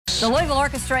The Louisville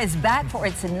Orchestra is back for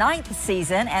its 9th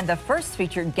season, and the first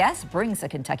featured guest brings a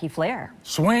Kentucky flair.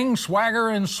 Swing, swagger,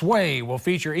 and sway will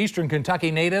feature Eastern Kentucky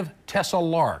native Tessa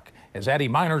Lark. As Addie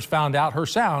Miners found out, her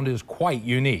sound is quite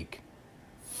unique.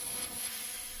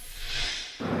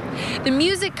 The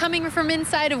music coming from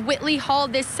inside of Whitley Hall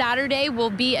this Saturday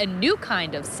will be a new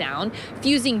kind of sound,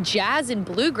 fusing jazz and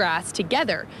bluegrass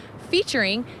together,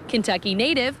 featuring Kentucky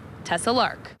native Tessa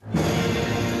Lark.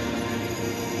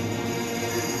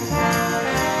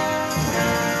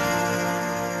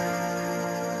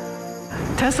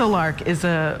 Tessa Lark is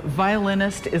a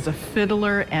violinist, is a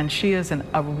fiddler, and she is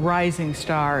a rising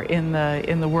star in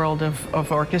the world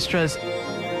of orchestras.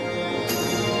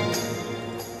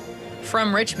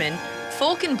 From Richmond,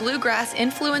 folk and bluegrass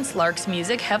influence Lark's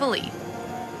music heavily.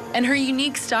 And her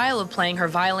unique style of playing her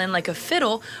violin like a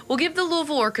fiddle will give the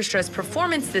Louisville Orchestra's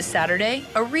performance this Saturday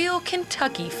a real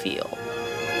Kentucky feel.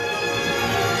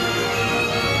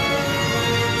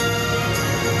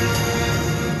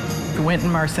 The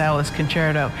Wynton Marsalis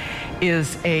Concerto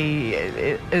is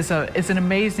an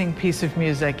amazing piece of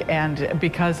music, and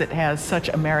because it has such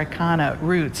Americana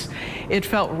roots, it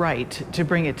felt right to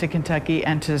bring it to Kentucky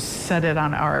and to set it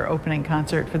on our opening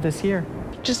concert for this year.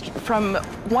 Just from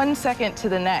 1 second to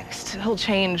the next, he'll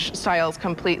change styles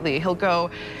completely. He'll go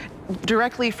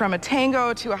directly from a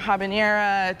tango to a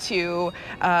habanera to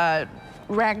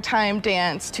ragtime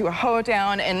dance to a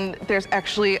hoedown, and there's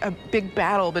actually a big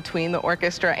battle between the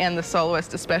orchestra and the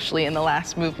soloist, especially in the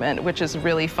last movement, which is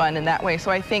really fun in that way. So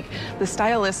I think the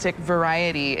stylistic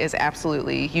variety is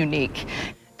absolutely unique.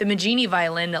 The Maggini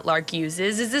violin that Lark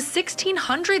uses is a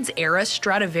 1600s era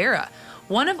Stradivarius,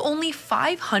 one of only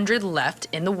 500 left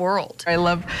in the world. I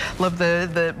love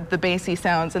the bassy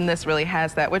sounds, and this really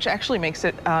has that, which actually makes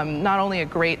it not only a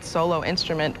great solo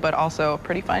instrument, but also a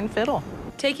pretty fine fiddle.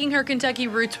 Taking her Kentucky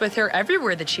roots with her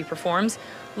everywhere that she performs,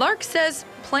 Lark says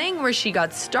playing where she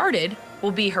got started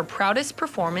will be her proudest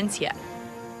performance yet.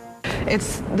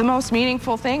 It's the most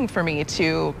meaningful thing for me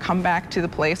to come back to the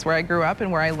place where I grew up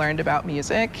and where I learned about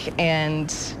music,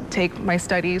 and take my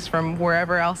studies from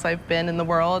wherever else I've been in the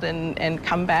world and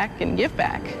come back and give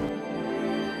back.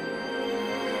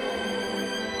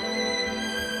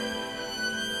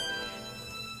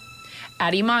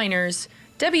 Addie Miners,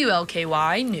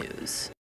 WLKY News.